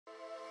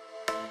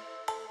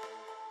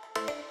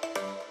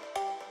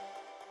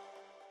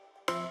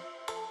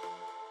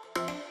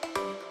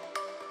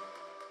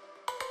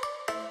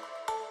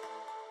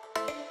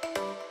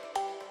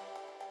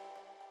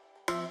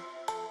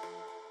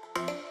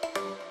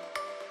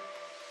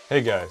Hey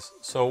guys,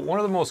 so one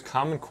of the most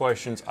common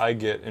questions I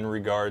get in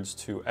regards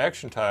to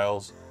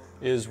ActionTiles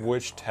is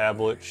which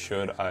tablet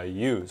should I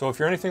use? So if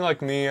you're anything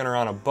like me and are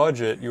on a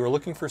budget, you are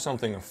looking for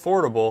something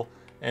affordable,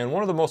 and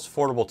one of the most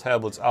affordable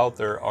tablets out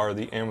there are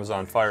the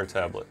Amazon Fire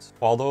tablets.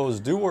 While those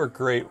do work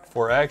great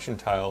for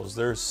ActionTiles,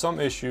 there's some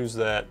issues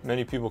that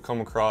many people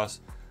come across.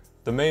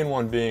 The main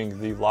one being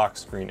the lock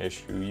screen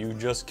issue. You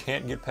just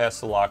can't get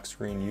past the lock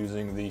screen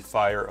using the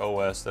Fire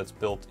OS that's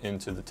built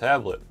into the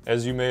tablet.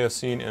 As you may have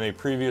seen in a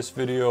previous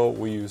video,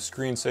 we use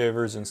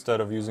screensavers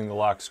instead of using the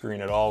lock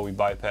screen at all. We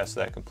bypass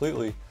that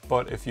completely.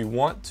 But if you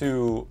want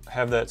to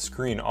have that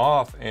screen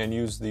off and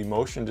use the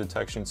motion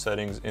detection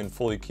settings in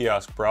Fully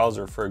Kiosk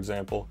Browser, for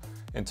example,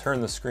 and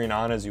turn the screen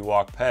on as you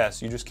walk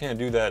past, you just can't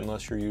do that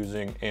unless you're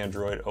using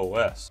Android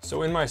OS.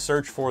 So in my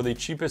search for the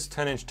cheapest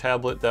 10-inch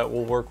tablet that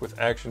will work with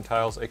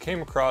ActionTiles, I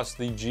came across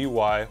the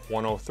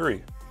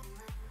GY103.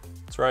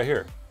 It's right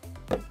here.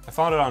 I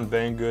found it on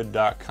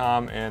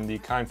banggood.com, and the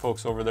kind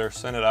folks over there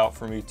sent it out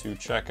for me to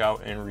check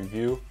out and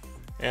review.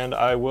 And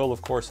I will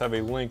of course have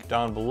a link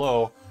down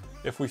below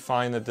if we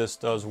find that this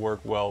does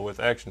work well with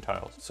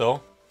ActionTiles.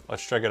 So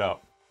let's check it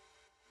out.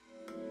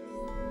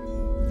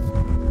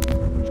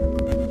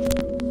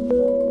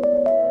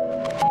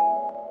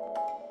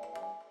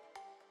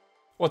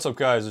 What's up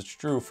guys, it's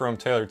Drew from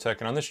Taylor Tech,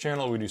 and on this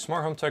channel we do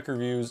smart home tech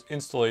reviews,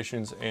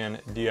 installations, and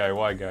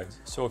DIY guides.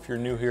 So if you're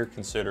new here,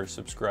 consider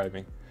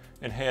subscribing.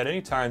 And hey, at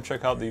any time,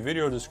 check out the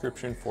video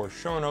description for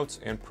show notes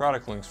and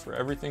product links for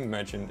everything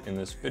mentioned in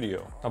this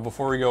video. Now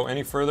before we go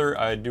any further,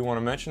 I do want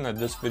to mention that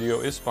this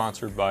video is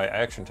sponsored by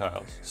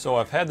ActionTiles. So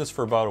I've had this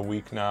for about a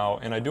week now,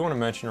 and I do want to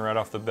mention right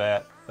off the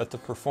bat that the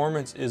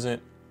performance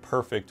isn't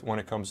perfect when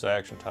it comes to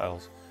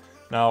ActionTiles.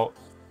 Now,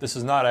 this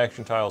is not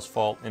ActionTiles'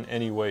 fault in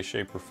any way,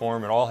 shape, or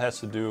form. It all has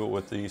to do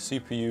with the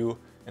CPU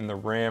and the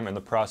RAM and the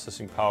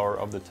processing power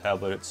of the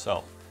tablet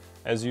itself.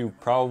 As you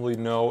probably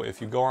know, if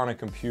you go on a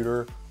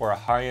computer or a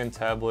high-end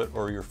tablet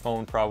or your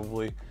phone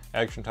probably,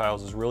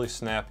 ActionTiles is really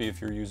snappy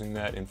if you're using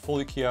that in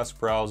Fully Kiosk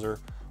Browser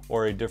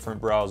or a different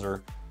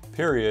browser,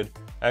 period.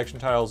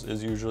 ActionTiles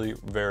is usually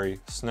very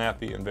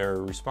snappy and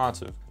very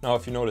responsive. Now,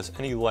 if you notice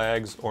any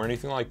lags or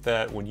anything like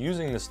that when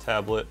using this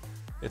tablet,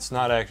 it's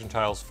not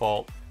ActionTiles'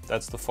 fault.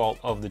 That's the fault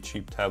of the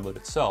cheap tablet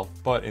itself.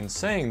 But in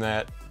saying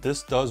that,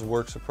 this does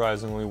work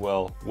surprisingly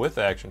well with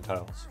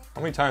ActionTiles.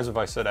 How many times have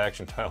I said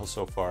ActionTiles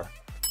so far?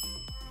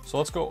 So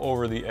let's go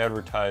over the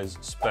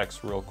advertised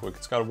specs real quick.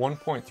 It's got a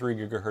 1.3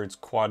 gigahertz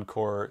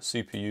quad-core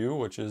CPU,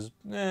 which is,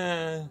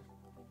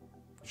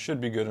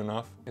 should be good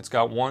enough. It's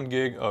got 1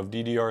 gig of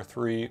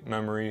DDR3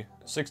 memory,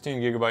 16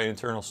 gigabyte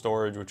internal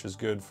storage, which is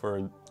good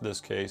for this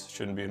case,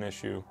 shouldn't be an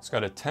issue. It's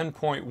got a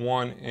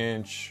 10.1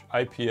 inch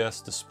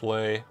IPS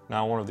display.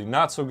 Now, one of the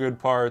not so good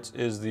parts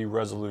is the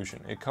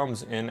resolution. It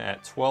comes in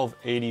at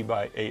 1280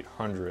 by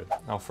 800.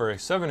 Now for a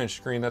 7-inch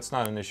screen, that's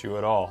not an issue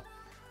at all.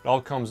 It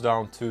all comes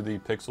down to the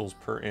pixels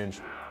per inch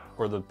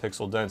or the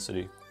pixel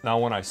density. Now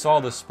when I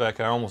saw this spec,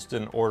 I almost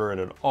didn't order it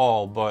at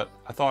all, but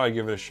I thought I'd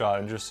give it a shot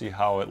and just see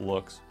how it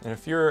looks. And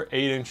if you're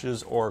 8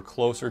 inches or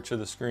closer to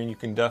the screen, you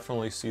can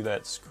definitely see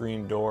that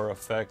screen door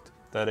effect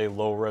that a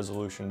low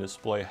resolution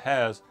display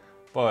has.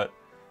 But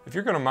if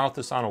you're gonna mount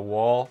this on a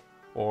wall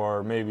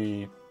or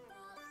maybe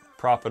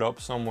prop it up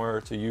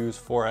somewhere to use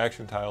for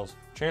ActionTiles,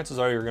 chances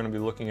are you're gonna be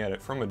looking at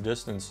it from a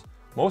distance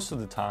most of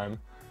the time.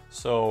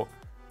 So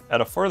at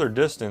a further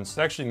distance, it's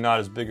actually not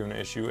as big of an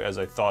issue as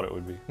I thought it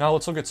would be. Now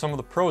let's look at some of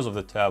the pros of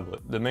the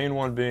tablet. The main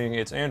one being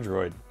it's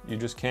Android. You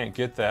just can't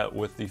get that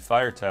with the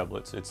Fire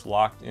tablets. It's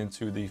locked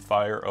into the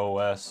Fire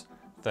OS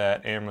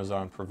that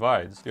Amazon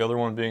provides. The other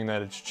one being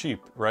that it's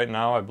cheap. Right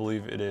now, I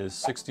believe it is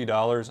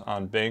 $60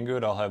 on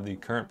Banggood. I'll have the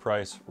current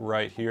price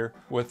right here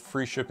with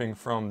free shipping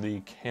from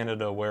the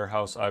Canada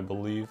warehouse, I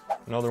believe.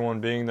 Another one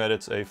being that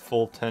it's a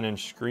full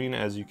 10-inch screen.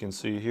 As you can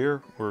see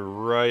here, we're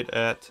right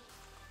at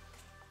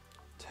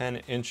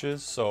 10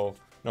 inches, so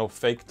no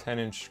fake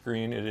 10-inch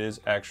screen, it is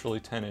actually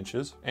 10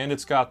 inches. And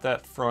it's got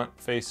that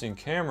front-facing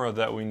camera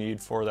that we need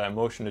for that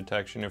motion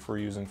detection if we're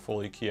using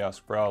Fully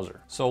Kiosk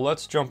Browser. So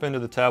let's jump into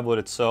the tablet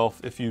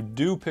itself. If you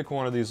do pick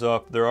one of these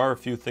up, there are a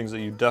few things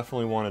that you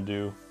definitely want to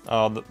do.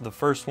 The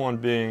first one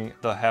being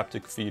the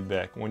haptic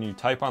feedback. When you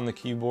type on the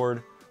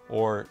keyboard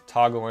or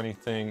toggle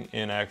anything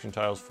in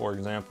ActionTiles, for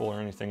example, or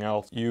anything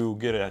else, you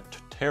get a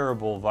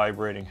terrible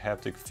vibrating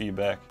haptic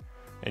feedback,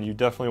 and you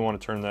definitely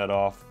want to turn that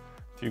off.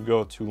 If you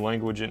go to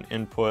language and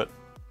input,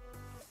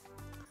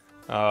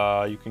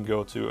 you can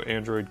go to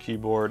Android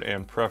keyboard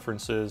and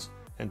preferences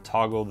and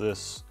toggle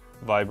this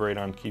vibrate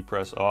on key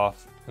press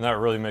off. And that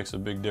really makes a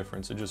big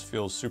difference. It just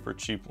feels super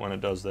cheap when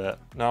it does that.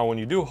 Now, when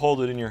you do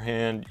hold it in your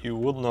hand, you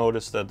will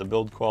notice that the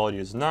build quality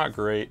is not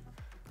great.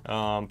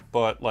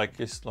 But like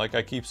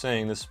I keep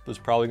saying, this is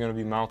probably going to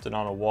be mounted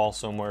on a wall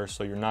somewhere,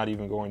 so you're not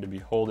even going to be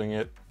holding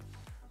it.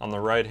 On the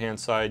right hand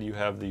side, you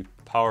have the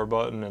power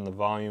button and the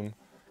volume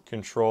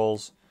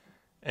controls.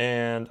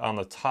 And on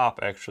the top,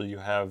 actually, you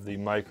have the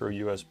micro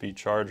USB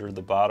charger.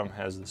 The bottom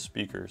has the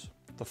speakers.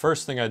 The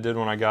first thing I did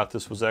when I got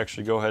this was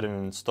actually go ahead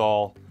and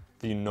install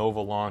the Nova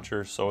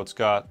launcher. So it's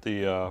got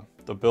the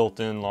the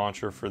built-in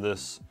launcher for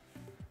this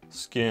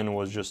skin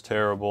was just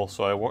terrible.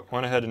 So I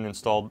went ahead and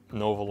installed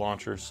Nova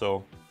Launcher,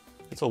 so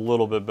it's a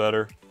little bit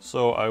better.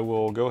 So I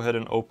will go ahead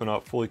and open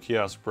up Fully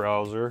Kiosk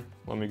Browser.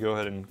 Let me go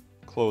ahead and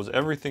close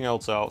everything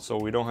else out so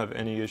we don't have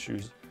any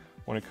issues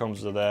when it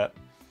comes to that.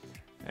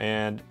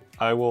 And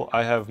I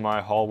have my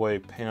hallway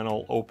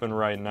panel open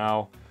right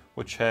now,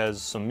 which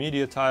has some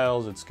media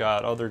tiles. It's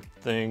got other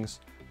things.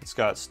 It's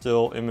got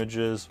still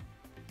images,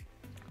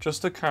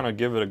 just to kind of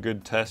give it a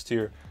good test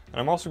here. And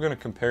I'm also going to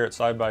compare it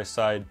side by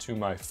side to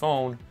my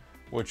phone,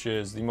 which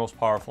is the most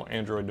powerful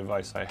Android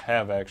device I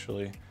have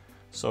actually.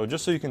 So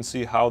just so you can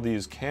see how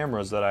these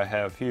cameras that I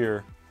have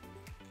here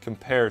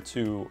compare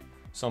to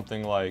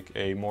something like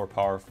a more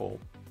powerful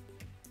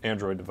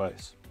Android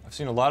device. I've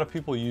seen a lot of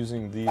people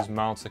using these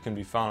mounts that can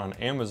be found on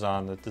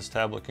Amazon that this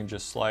tablet can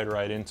just slide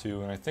right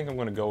into, and I think I'm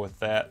going to go with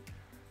that.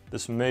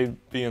 This may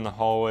be in the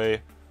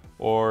hallway,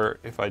 or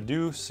if I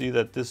do see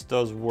that this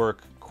does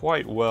work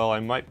quite well, I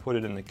might put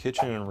it in the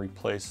kitchen and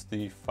replace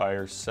the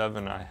Fire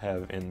 7 I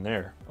have in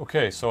there.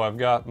 Okay, so I've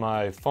got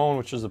my phone,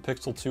 which is the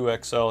Pixel 2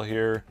 XL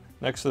here,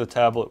 next to the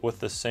tablet with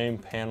the same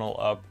panel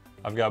up.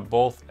 I've got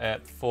both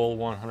at full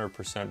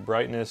 100%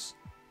 brightness,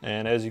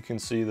 and as you can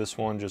see, this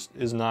one just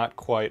is not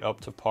quite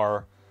up to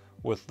par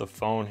with the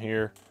phone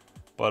here,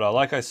 but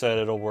like I said,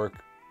 it'll work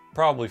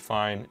probably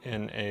fine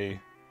in a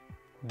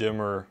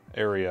dimmer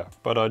area.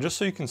 But just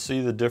so you can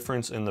see the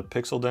difference in the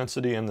pixel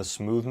density and the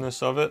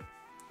smoothness of it,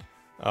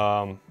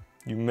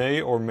 you may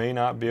or may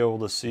not be able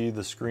to see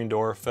the screen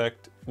door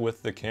effect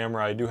with the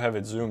camera. I do have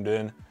it zoomed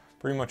in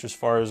pretty much as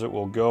far as it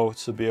will go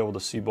to be able to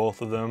see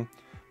both of them,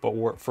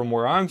 but from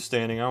where I'm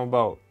standing, I'm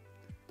about,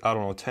 I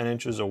don't know, 10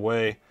 inches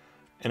away,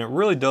 and it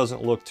really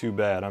doesn't look too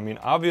bad. I mean,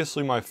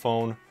 obviously my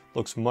phone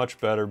looks much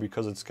better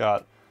because it's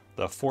got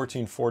the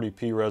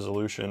 1440p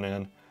resolution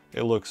and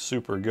it looks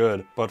super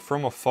good. But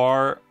from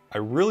afar, I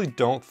really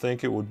don't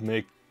think it would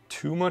make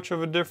too much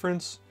of a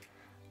difference.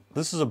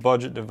 This is a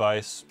budget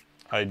device.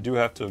 I do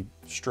have to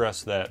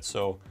stress that.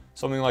 So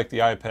something like the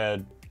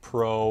iPad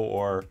Pro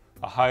or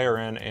a higher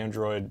end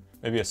Android,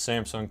 maybe a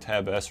Samsung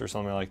Tab S or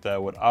something like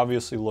that, would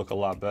obviously look a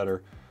lot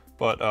better.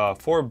 But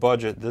for a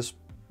budget, this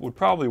would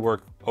probably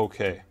work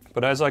okay.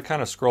 But as I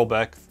kind of scroll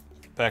back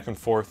and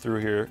forth through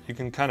here, you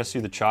can kind of see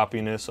the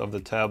choppiness of the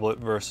tablet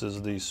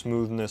versus the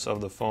smoothness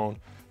of the phone.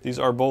 These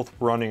are both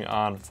running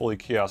on Fully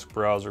Kiosk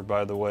Browser,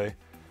 by the way,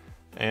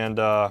 and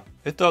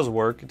it does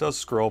work. It does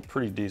scroll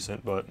pretty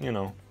decent, but you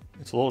know,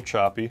 it's a little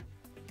choppy.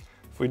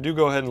 If we do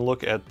go ahead and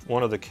look at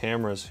one of the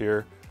cameras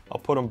here,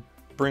 I'll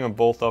bring them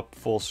both up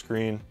full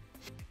screen.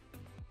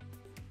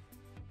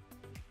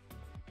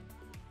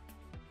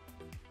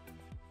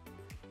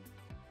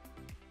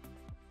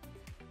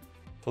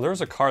 So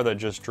there's a car that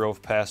just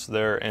drove past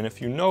there, and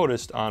if you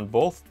noticed on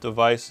both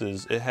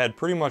devices, it had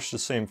pretty much the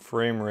same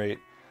frame rate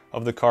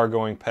of the car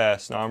going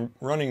past. Now I'm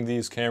running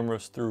these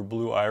cameras through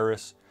Blue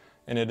Iris,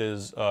 and it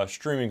is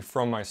streaming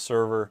from my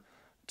server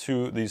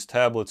to these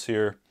tablets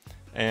here,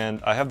 and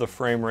I have the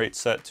frame rate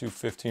set to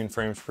 15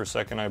 frames per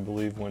second, I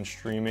believe, when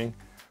streaming.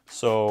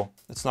 So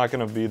it's not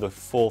going to be the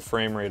full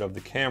frame rate of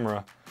the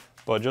camera,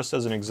 but just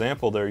as an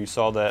example there, you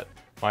saw that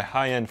my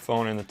high-end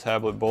phone and the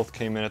tablet both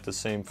came in at the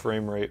same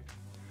frame rate.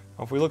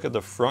 If we look at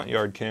the front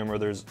yard camera,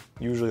 there's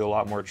usually a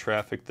lot more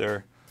traffic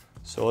there.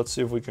 So let's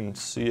see if we can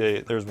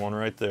see there's one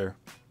right there.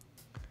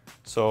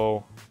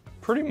 So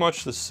pretty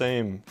much the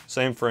same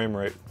frame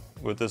rate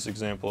with this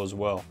example as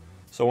well.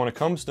 So when it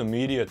comes to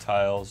media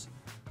tiles,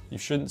 you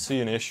shouldn't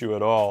see an issue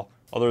at all,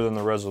 other than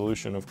the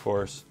resolution, of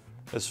course,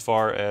 as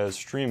far as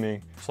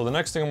streaming. So the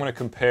next thing I'm going to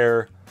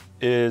compare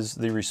is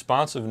the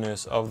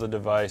responsiveness of the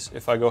device.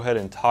 If I go ahead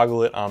and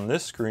toggle it on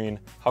this screen,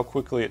 how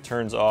quickly it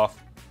turns off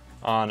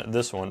on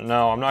this one.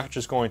 Now, I'm not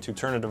just going to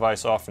turn a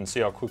device off and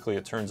see how quickly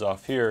it turns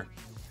off here.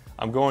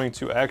 I'm going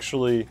to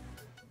actually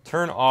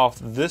turn off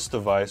this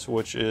device,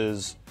 which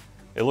is,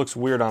 it looks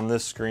weird on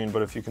this screen,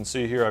 but if you can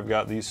see here, I've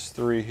got these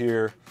three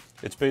here.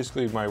 It's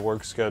basically my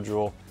work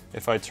schedule.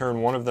 If I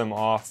turn one of them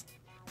off,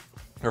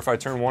 or if I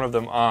turn one of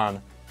them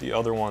on, the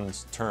other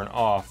ones turn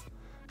off.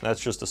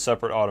 That's just a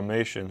separate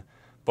automation.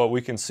 But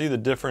we can see the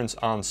difference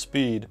on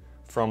speed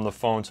from the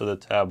phone to the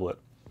tablet.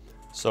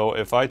 So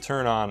if I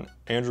turn on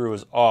Andrew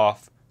is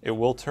off, it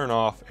will turn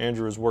off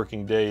Andrew is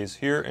working days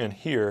here and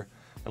here.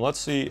 And let's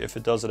see if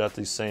it does it at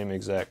the same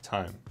exact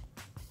time.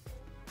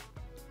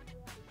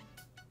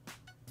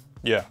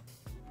 Yeah,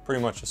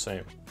 pretty much the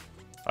same.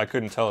 I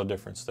couldn't tell a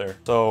difference there.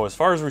 So as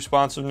far as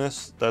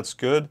responsiveness, that's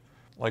good.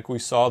 Like we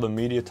saw, the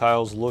media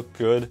tiles look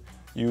good.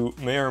 You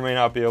may or may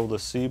not be able to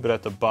see, but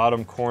at the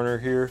bottom corner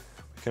here,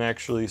 you can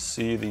actually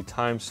see the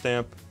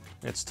timestamp.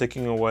 It's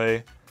ticking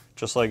away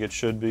just like it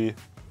should be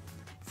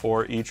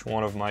for each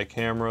one of my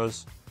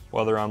cameras,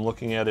 whether I'm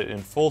looking at it in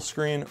full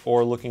screen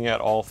or looking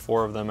at all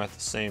four of them at the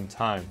same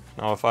time.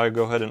 Now if I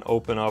go ahead and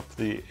open up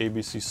the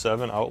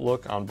ABC7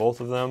 Outlook on both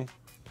of them,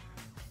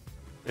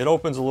 it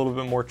opens a little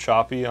bit more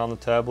choppy on the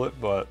tablet,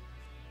 but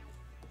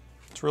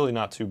it's really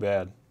not too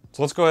bad.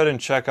 So let's go ahead and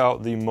check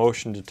out the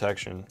motion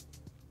detection.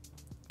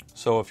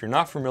 So if you're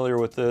not familiar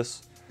with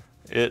this,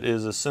 It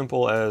is as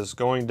simple as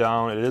going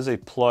down. It is a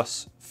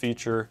plus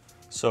feature,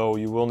 so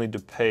you will need to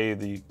pay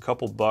the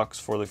couple bucks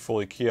for the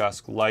fully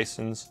kiosk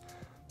license.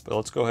 But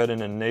let's go ahead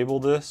and enable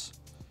this.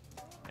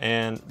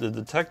 And the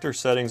detector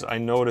settings I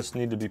noticed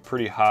need to be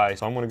pretty high,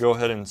 so I'm going to go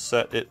ahead and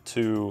set it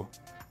to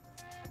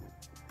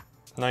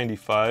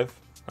 95.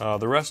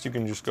 The rest you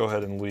can just go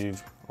ahead and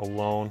leave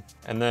alone.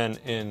 And then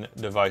in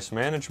device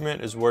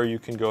management is where you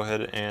can go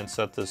ahead and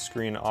set the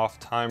screen off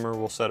timer.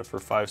 We'll set it for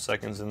 5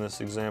 seconds in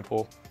this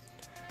example.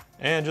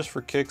 And just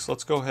for kicks,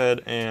 let's go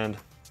ahead and,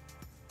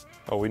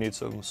 oh, we need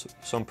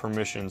some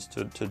permissions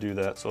to do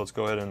that. So let's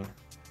go ahead and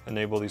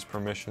enable these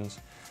permissions.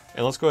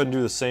 And let's go ahead and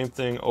do the same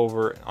thing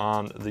over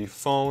on the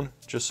phone,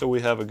 just so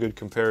we have a good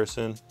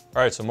comparison.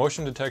 All right, so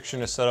motion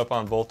detection is set up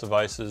on both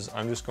devices.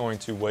 I'm just going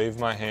to wave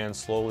my hand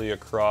slowly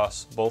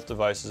across both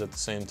devices at the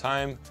same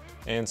time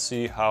and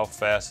see how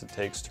fast it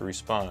takes to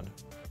respond.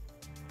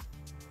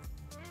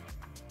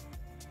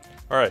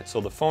 All right, so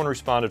the phone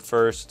responded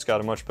first. It's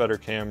got a much better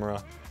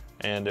camera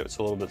and it's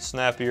a little bit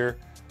snappier.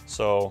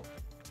 So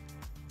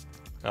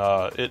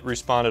it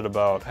responded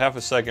about half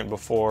a second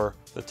before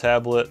the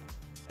tablet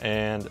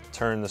and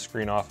turned the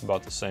screen off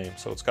about the same.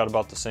 So it's got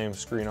about the same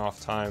screen off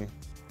time.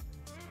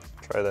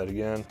 Try that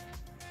again.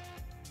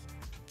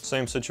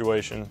 Same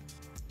situation.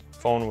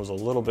 Phone was a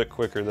little bit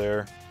quicker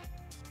there.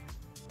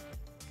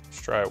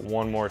 Let's try it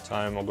one more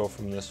time. I'll go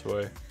from this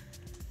way.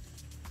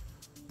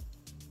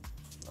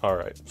 All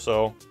right,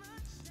 so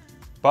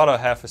about a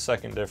half a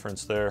second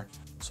difference there.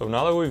 So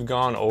now that we've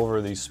gone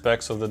over the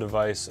specs of the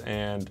device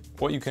and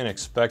what you can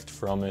expect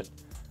from it,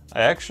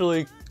 I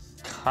actually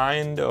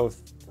kind of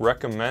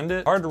recommend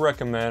it. Hard to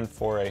recommend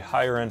for a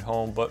higher end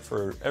home, but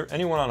for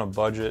anyone on a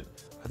budget,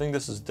 I think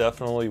this is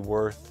definitely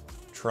worth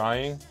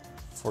trying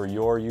for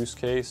your use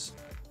case.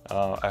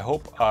 I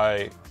hope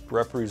I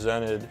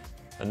represented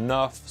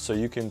enough so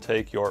you can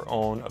take your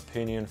own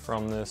opinion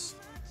from this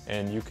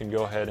and you can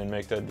go ahead and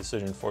make that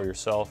decision for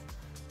yourself.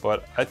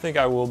 But I think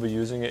I will be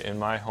using it in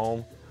my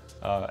home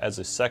as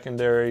a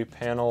secondary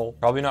panel.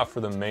 Probably not for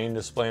the main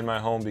display in my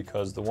home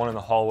because the one in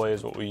the hallway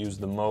is what we use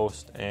the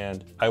most,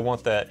 and I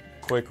want that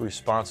quick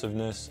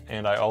responsiveness,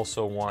 and I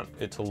also want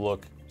it to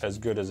look as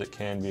good as it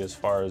can be as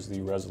far as the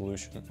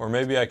resolution. Or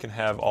maybe I can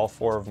have all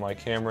 4 of my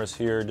cameras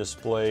here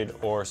displayed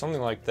or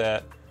something like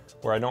that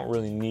where I don't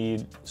really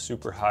need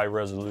super high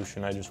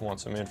resolution. I just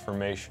want some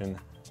information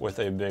with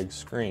a big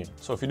screen.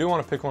 So if you do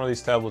want to pick one of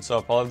these tablets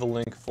up, I'll have the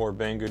link for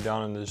Banggood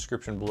down in the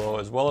description below,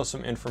 as well as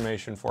some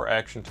information for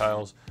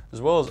ActionTiles, as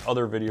well as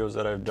other videos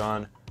that I've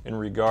done in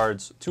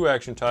regards to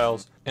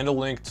ActionTiles, and a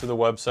link to the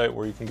website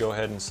where you can go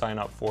ahead and sign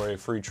up for a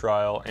free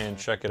trial and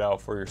check it out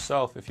for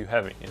yourself if you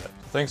haven't yet.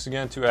 Thanks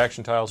again to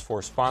ActionTiles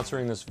for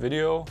sponsoring this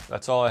video.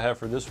 That's all I have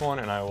for this one,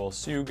 and I will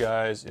see you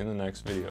guys in the next video.